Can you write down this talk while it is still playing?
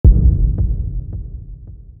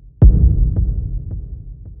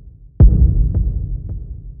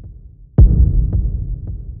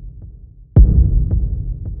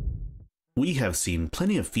we have seen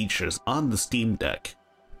plenty of features on the Steam Deck,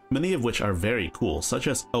 many of which are very cool, such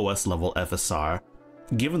as OS level FSR.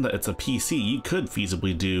 Given that it's a PC, you could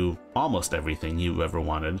feasibly do almost everything you ever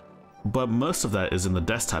wanted, but most of that is in the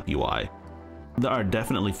desktop UI. There are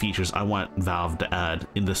definitely features I want Valve to add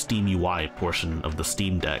in the Steam UI portion of the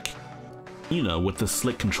Steam Deck. You know, with the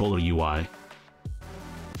slick controller UI.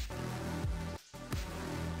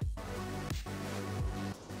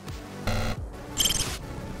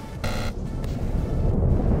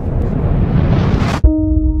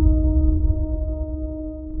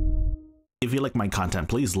 If you like my content,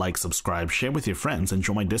 please like, subscribe, share with your friends, and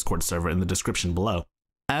join my Discord server in the description below.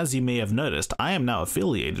 As you may have noticed, I am now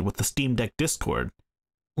affiliated with the Steam Deck Discord.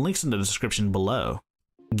 Links in the description below.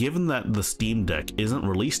 Given that the Steam Deck isn't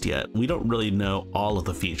released yet, we don't really know all of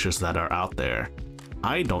the features that are out there.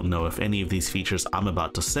 I don't know if any of these features I'm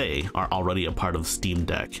about to say are already a part of Steam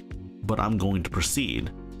Deck, but I'm going to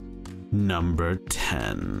proceed. Number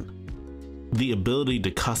 10. The ability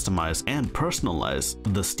to customize and personalize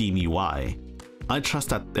the Steam UI. I trust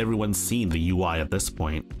that everyone's seen the UI at this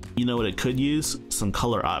point. You know what it could use? Some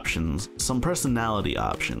color options, some personality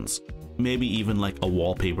options, maybe even like a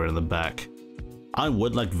wallpaper in the back. I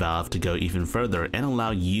would like Valve to go even further and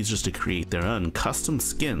allow users to create their own custom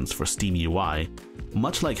skins for Steam UI,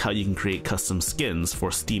 much like how you can create custom skins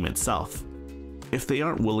for Steam itself. If they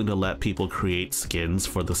aren't willing to let people create skins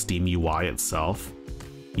for the Steam UI itself,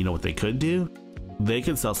 you know what they could do? They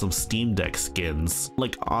could sell some Steam Deck skins,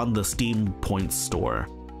 like on the Steam Points store.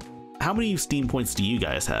 How many Steam Points do you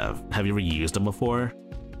guys have? Have you ever used them before?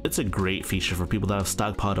 It's a great feature for people that have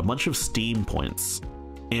stockpiled a bunch of Steam Points.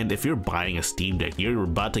 And if you're buying a Steam Deck, you're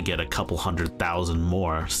about to get a couple 100,000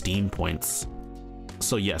 more Steam Points.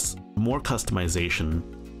 So yes, more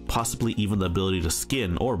customization, possibly even the ability to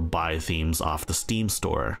skin or buy themes off the Steam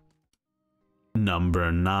store.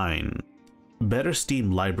 Number 9. Better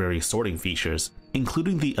Steam library sorting features,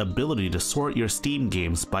 including the ability to sort your Steam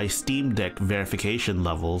games by Steam Deck verification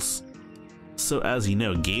levels. So as you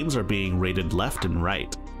know, games are being rated left and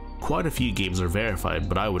right. Quite a few games are verified,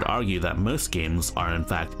 but I would argue that most games are in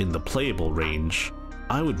fact in the playable range.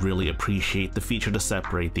 I would really appreciate the feature to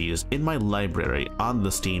separate these in my library on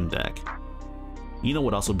the Steam Deck. You know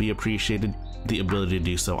what else would be appreciated? The ability to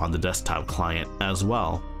do so on the desktop client as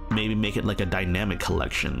well. Maybe make it like a dynamic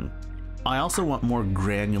collection. I also want more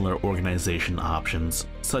granular organization options,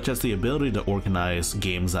 such as the ability to organize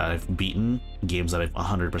games that I've beaten, games that I've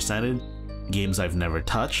 100%ed, games I've never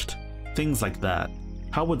touched, things like that.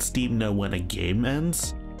 How would Steam know when a game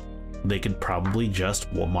ends? They could probably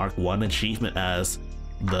just mark one achievement as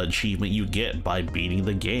the achievement you get by beating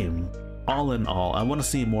the game. All in all, I want to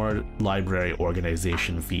see more library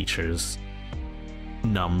organization features.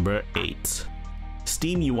 Number 8.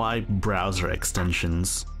 Steam UI browser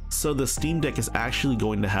extensions. So the Steam Deck is actually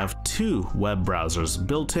going to have 2 web browsers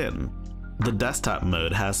built in. The desktop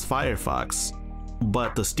mode has Firefox,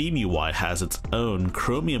 but the Steam UI has its own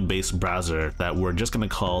Chromium-based browser that we're just going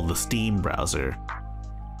to call the Steam browser.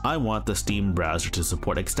 I want the Steam browser to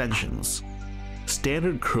support extensions.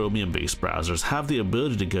 Standard Chromium-based browsers have the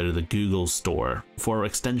ability to go to the Google store for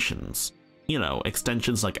extensions. You know,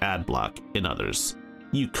 extensions like Ad-Block and others.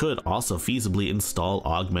 You could also feasibly install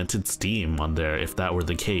Augmented Steam on there if that were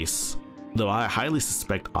the case. Though I highly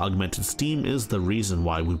suspect Augmented Steam is the reason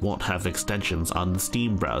why we won't have extensions on the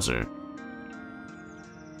Steam browser.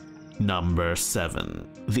 Number 7.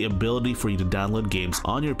 The ability for you to download games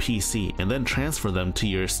on your PC and then transfer them to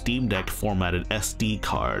your Steam Deck formatted SD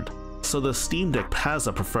card. So the Steam Deck has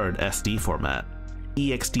a preferred SD format,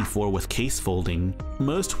 ext4 with case folding.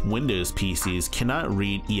 Most Windows PCs cannot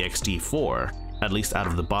read ext4, at least out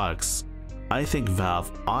of the box. I think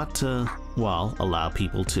Valve ought to, well, allow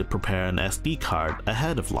people to prepare an SD card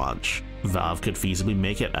ahead of launch. Valve could feasibly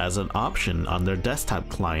make it as an option on their desktop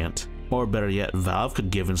client. Or better yet, Valve could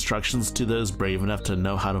give instructions to those brave enough to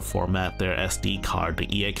know how to format their SD card to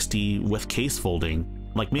ext with case folding,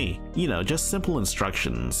 like me. You know, just simple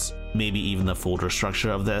instructions. Maybe even the folder structure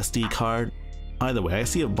of the SD card. Either way, I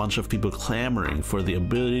see a bunch of people clamoring for the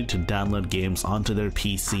ability to download games onto their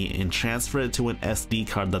PC and transfer it to an SD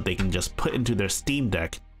card that they can just put into their Steam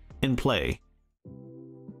Deck and play.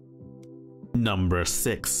 Number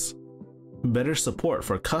 6. Better support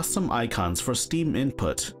for custom icons for Steam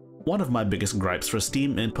input. One of my biggest gripes for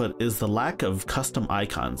Steam input is the lack of custom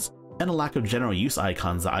icons, and a lack of general use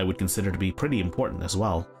icons that I would consider to be pretty important as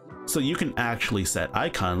well. So you can actually set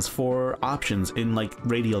icons for options in like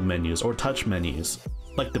radial menus or touch menus,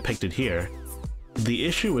 like depicted here. The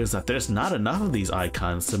issue is that there's not enough of these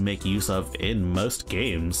icons to make use of in most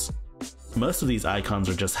games. Most of these icons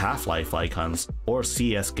are just Half-Life icons, or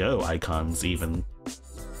CSGO icons even.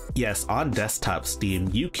 Yes, on desktop Steam,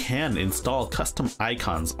 you can install custom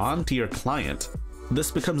icons onto your client.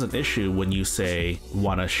 This becomes an issue when you, say,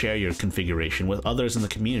 want to share your configuration with others in the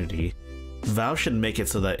community. Valve should make it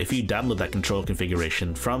so that if you download that control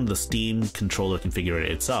configuration from the Steam controller configurator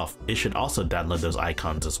itself, it should also download those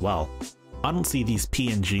icons as well. I don't see these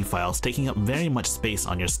PNG files taking up very much space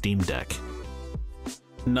on your Steam Deck.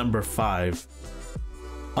 Number 5.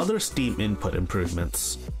 Other Steam input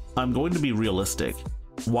improvements. I'm going to be realistic.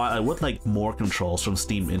 While I would like more controls from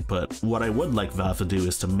Steam input, what I would like Valve to do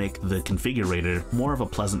is to make the configurator more of a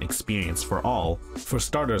pleasant experience for all. For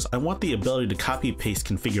starters, I want the ability to copy-paste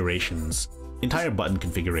configurations, entire button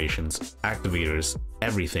configurations, activators,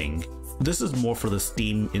 everything. This is more for the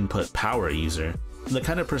Steam input power user, the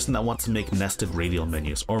kind of person that wants to make nested radial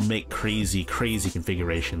menus or make crazy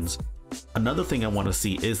configurations. Another thing I want to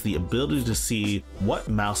see is the ability to see what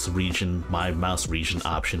mouse region my mouse region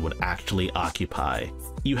option would actually occupy.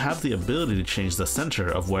 You have the ability to change the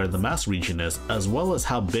center of where the mouse region is, as well as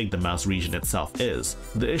how big the mouse region itself is.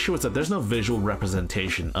 The issue is that there's no visual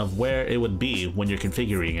representation of where it would be when you're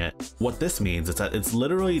configuring it. What this means is that it's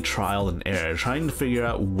literally trial and error trying to figure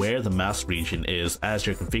out where the mouse region is as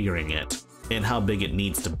you're configuring it, and how big it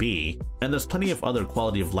needs to be. And there's plenty of other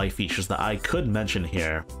quality of life features that I could mention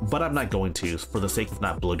here, but I'm not going to for the sake of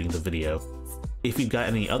not bloating the video. If you've got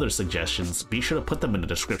any other suggestions, be sure to put them in the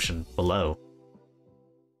description below.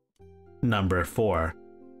 Number 4.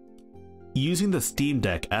 Using the Steam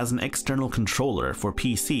Deck as an external controller for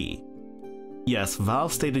PC. Yes,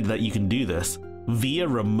 Valve stated that you can do this via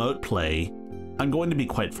remote play. I'm going to be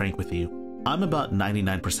quite frank with you. I'm about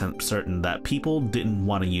 99% certain that people didn't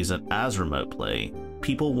want to use it as remote play.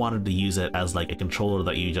 People wanted to use it as like a controller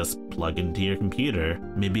that you just plug into your computer.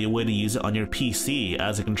 Maybe a way to use it on your PC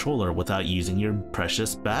as a controller without using your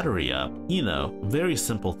precious battery up. You know, very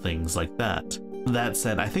simple things like that. That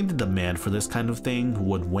said, I think the demand for this kind of thing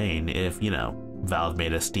would wane if, you know, Valve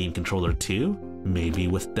made a Steam controller too, maybe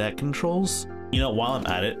with deck controls. You know, while I'm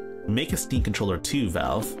at it, make a Steam controller too,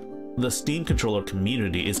 Valve. The Steam controller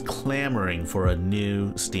community is clamoring for a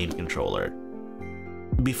new Steam controller.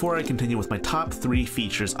 Before I continue with my top 3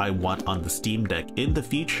 features I want on the Steam Deck in the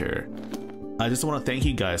future, I just want to thank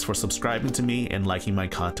you guys for subscribing to me and liking my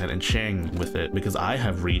content and sharing with it, because I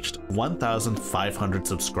have reached 1,500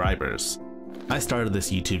 subscribers. I started this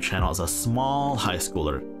YouTube channel as a small high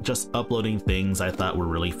schooler, just uploading things I thought were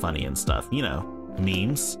really funny and stuff, you know,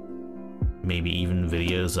 memes, maybe even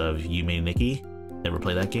videos of You May Nikki. Ever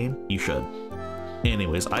play that game? You should.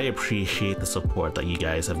 Anyways, I appreciate the support that you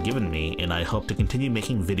guys have given me, and I hope to continue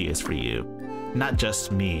making videos for you. Not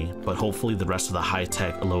just me, but hopefully the rest of the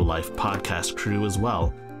high-tech, low-life podcast crew as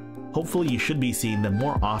well. Hopefully you should be seeing them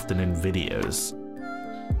more often in videos.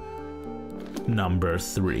 Number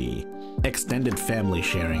 3. Extended family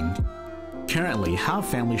sharing. Currently, how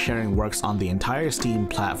family sharing works on the entire Steam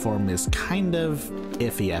platform is kind of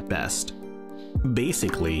iffy at best.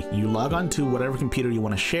 Basically, you log on to whatever computer you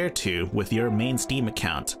want to share to with your main Steam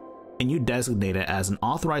account, and you designate it as an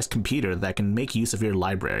authorized computer that can make use of your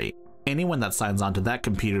library. Anyone that signs onto that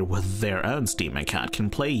computer with their own Steam account can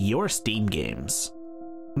play your Steam games.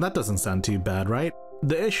 That doesn't sound too bad, right?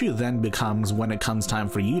 The issue then becomes when it comes time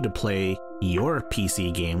for you to play your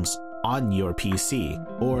PC games on your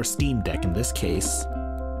PC, or Steam Deck in this case.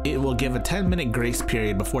 It will give a 10-minute grace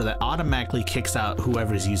period before that automatically kicks out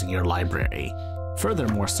whoever's using your library.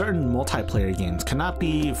 Furthermore, certain multiplayer games cannot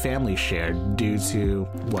be family shared due to,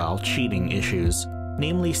 well, cheating issues,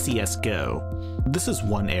 namely CSGO. This is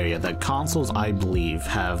one area that consoles, I believe,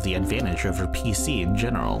 have the advantage over PC in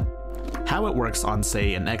general. How it works on,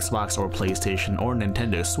 say, an Xbox or PlayStation or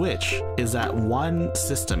Nintendo Switch is that one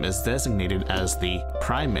system is designated as the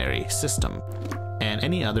primary system, and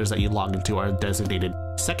any others that you log into are designated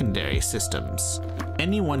secondary systems.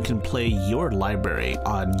 Anyone can play your library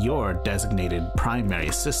on your designated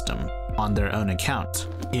primary system on their own account,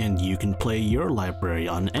 and you can play your library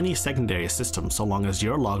on any secondary system so long as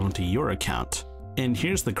you're logged into your account. And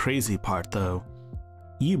here's the crazy part though.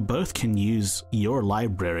 You both can use your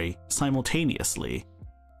library simultaneously.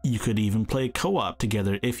 You could even play co-op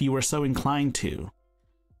together if you were so inclined to.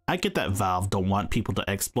 I get that Valve don't want people to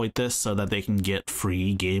exploit this so that they can get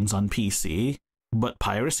free games on PC, but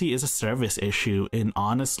piracy is a service issue, and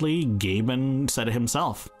honestly, Gaben said it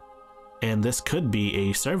himself. And this could be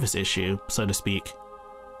a service issue, so to speak.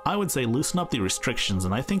 I would say loosen up the restrictions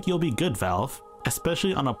and I think you'll be good, Valve,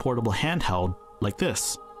 especially on a portable handheld like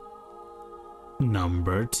this.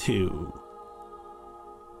 Number 2.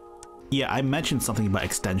 Yeah, I mentioned something about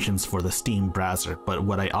extensions for the Steam browser, but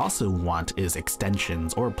what I also want is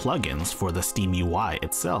extensions or plugins for the Steam UI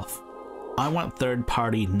itself. I want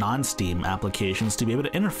third-party non-Steam applications to be able to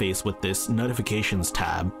interface with this notifications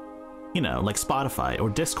tab, you know, like Spotify or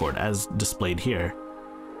Discord as displayed here.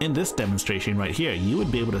 In this demonstration right here, you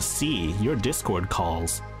would be able to see your Discord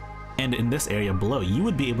calls, and in this area below, you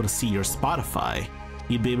would be able to see your Spotify.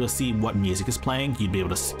 You'd be able to see what music is playing, you'd be able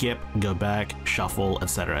to skip, go back, shuffle,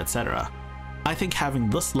 etc, etc. I think having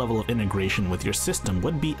this level of integration with your system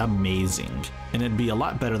would be amazing, and it'd be a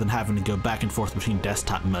lot better than having to go back and forth between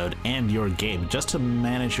desktop mode and your game just to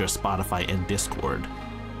manage your Spotify and Discord.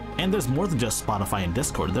 And there's more than just Spotify and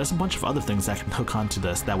Discord, there's a bunch of other things that can hook onto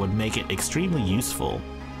this that would make it extremely useful.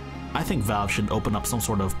 I think Valve should open up some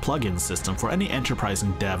sort of plugin system for any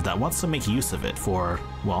enterprising dev that wants to make use of it for,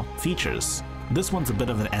 well, features. This one's a bit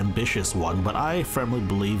of an ambitious one, but I firmly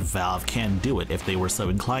believe Valve can do it if they were so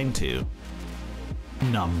inclined to.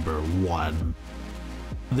 Number 1.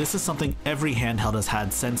 This is something every handheld has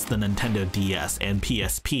had since the Nintendo DS and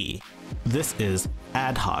PSP. This is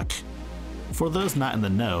Ad-Hoc. For those not in the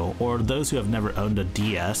know, or those who have never owned a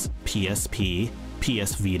DS, PSP,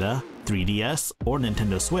 PS Vita, 3DS, or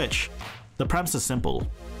Nintendo Switch, the premise is simple.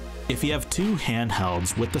 If you have two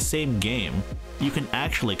handhelds with the same game, you can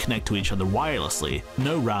actually connect to each other wirelessly.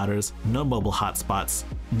 No routers, no mobile hotspots,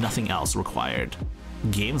 nothing else required.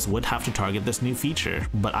 Games would have to target this new feature,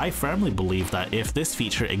 but I firmly believe that if this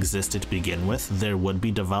feature existed to begin with, there would be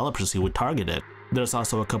developers who would target it. There's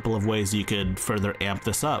also a couple of ways you could further amp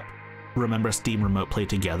this up. Remember Steam Remote Play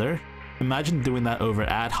Together? Imagine doing that over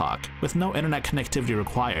Ad-Hoc, with no internet connectivity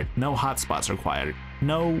required, no hotspots required,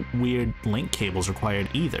 no weird link cables required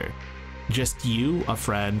either. Just you, a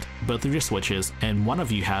friend, both of your Switches, and one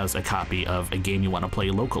of you has a copy of a game you want to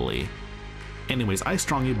play locally. Anyways, I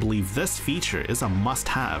strongly believe this feature is a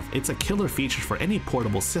must-have. It's a killer feature for any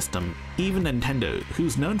portable system. Even Nintendo,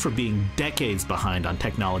 who's known for being decades behind on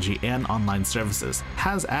technology and online services,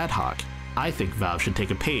 has Ad-Hoc. I think Valve should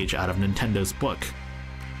take a page out of Nintendo's book.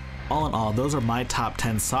 All in all, those are my top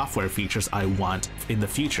 10 software features I want in the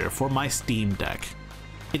future for my Steam Deck.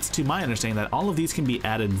 It's to my understanding that all of these can be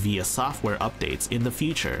added via software updates in the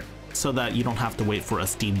future, so that you don't have to wait for a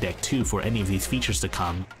Steam Deck 2 for any of these features to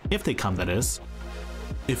come, if they come that is.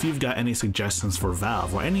 If you've got any suggestions for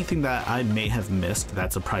Valve or anything that I may have missed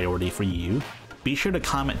that's a priority for you, be sure to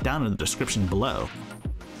comment down in the description below.